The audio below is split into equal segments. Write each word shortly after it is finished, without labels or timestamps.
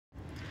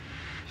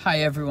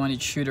Hi everyone,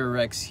 it's Shooter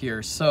Rex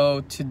here.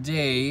 So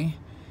today,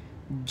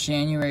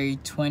 January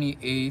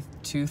 28th,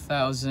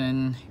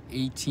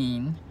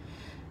 2018,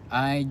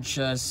 I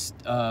just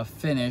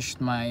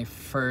finished my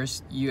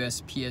first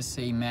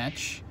USPSA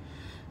match.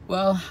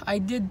 Well, I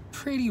did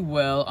pretty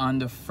well on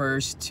the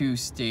first two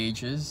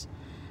stages,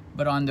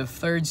 but on the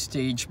third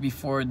stage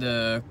before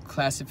the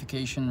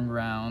classification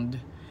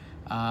round,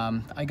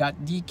 I got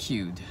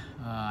DQ'd.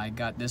 I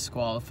got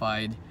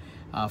disqualified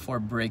for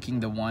breaking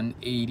the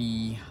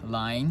 180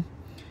 line,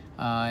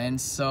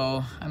 and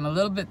so I'm a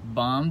little bit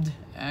bummed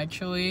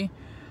actually.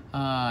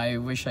 I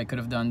wish I could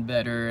have done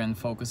better and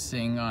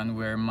focusing on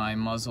where my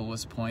muzzle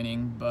was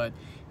pointing, but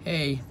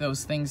hey,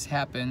 those things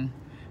happen.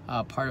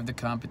 Part of the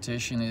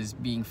competition is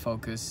being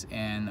focused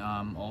and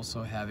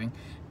also having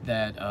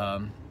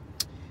that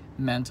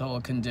mental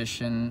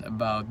condition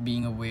about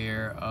being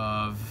aware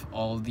of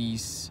all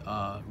these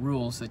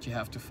rules that you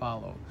have to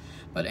follow.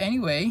 But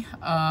anyway,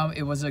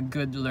 it was a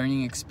good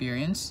learning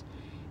experience,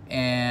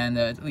 and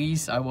at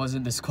least I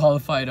wasn't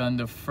disqualified on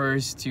the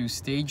first two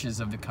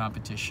stages of the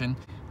competition.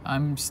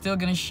 I'm still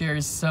gonna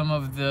share some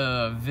of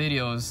the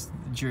videos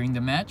during the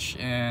match,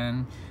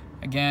 and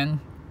again,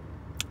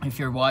 if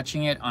you're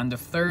watching it on the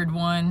third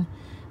one,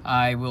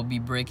 I will be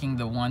breaking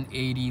the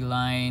 180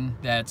 line.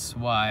 That's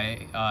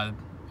why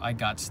I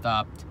got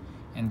stopped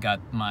and got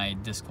my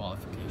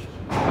disqualification.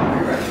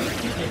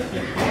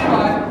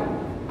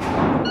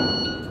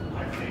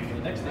 The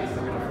next day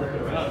we're gonna flip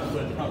it around and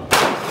split it up.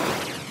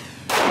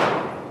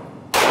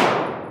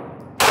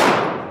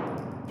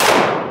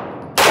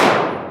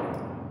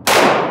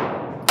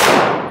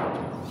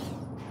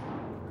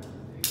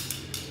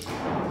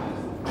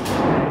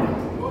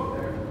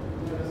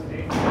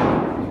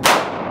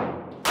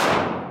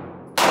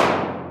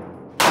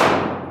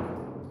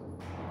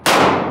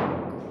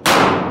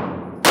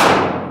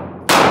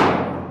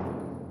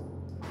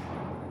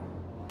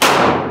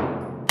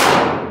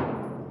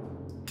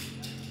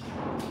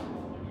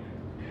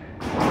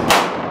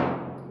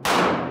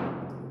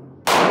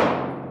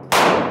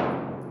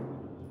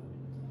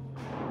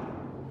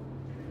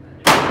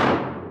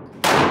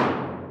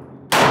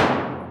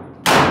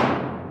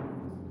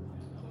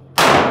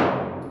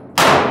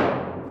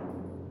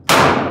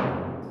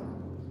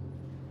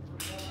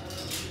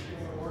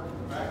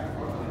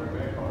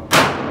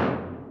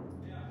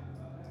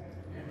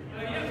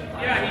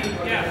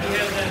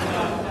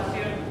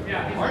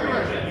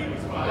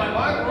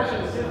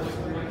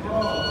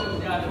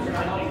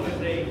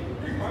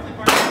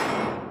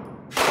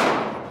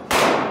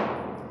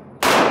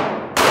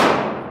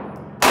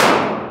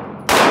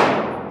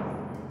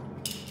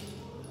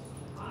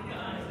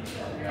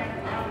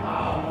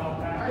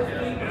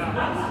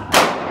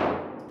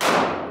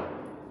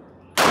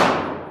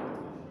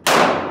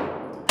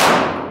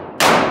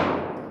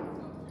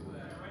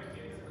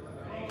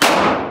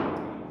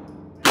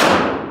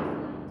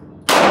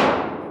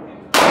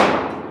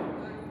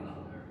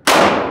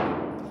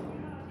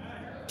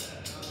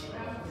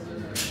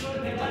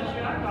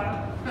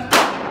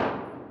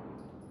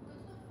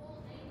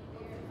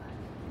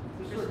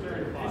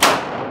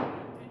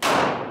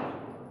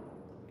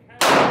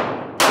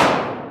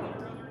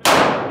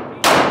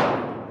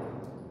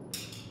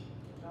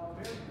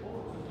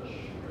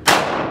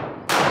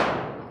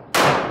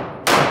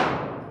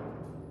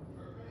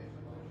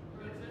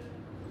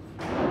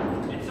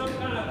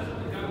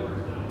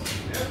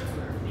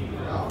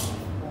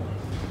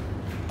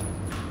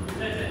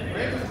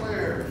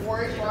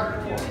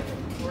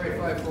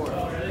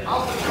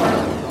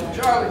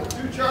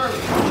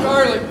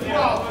 Charlie.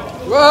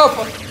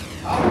 Bravo.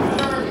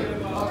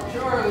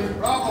 Charlie.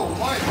 Bravo,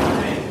 Mike.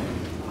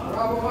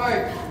 Bravo,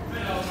 Mike.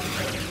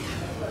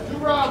 Two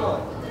Bravo.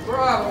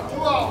 Bravo.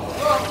 Two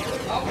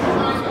Alpha. Alpha,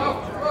 Charlie.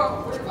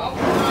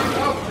 Alpha,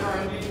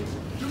 Charlie.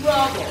 Two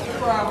Bravo.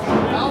 Bravo.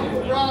 Alpha,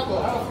 Bravo.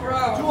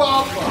 Two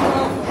Alpha.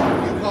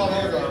 You call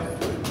that up.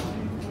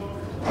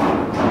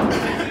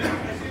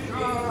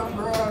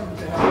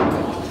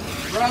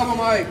 Bravo,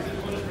 Mike.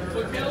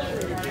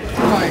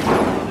 Mike.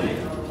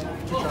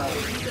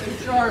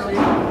 Charlie.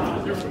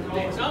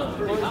 It sounds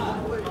pretty hot.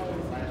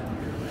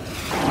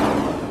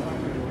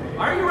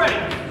 Are you ready?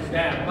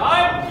 Stand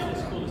by.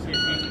 It's cool to see a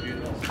team do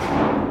this.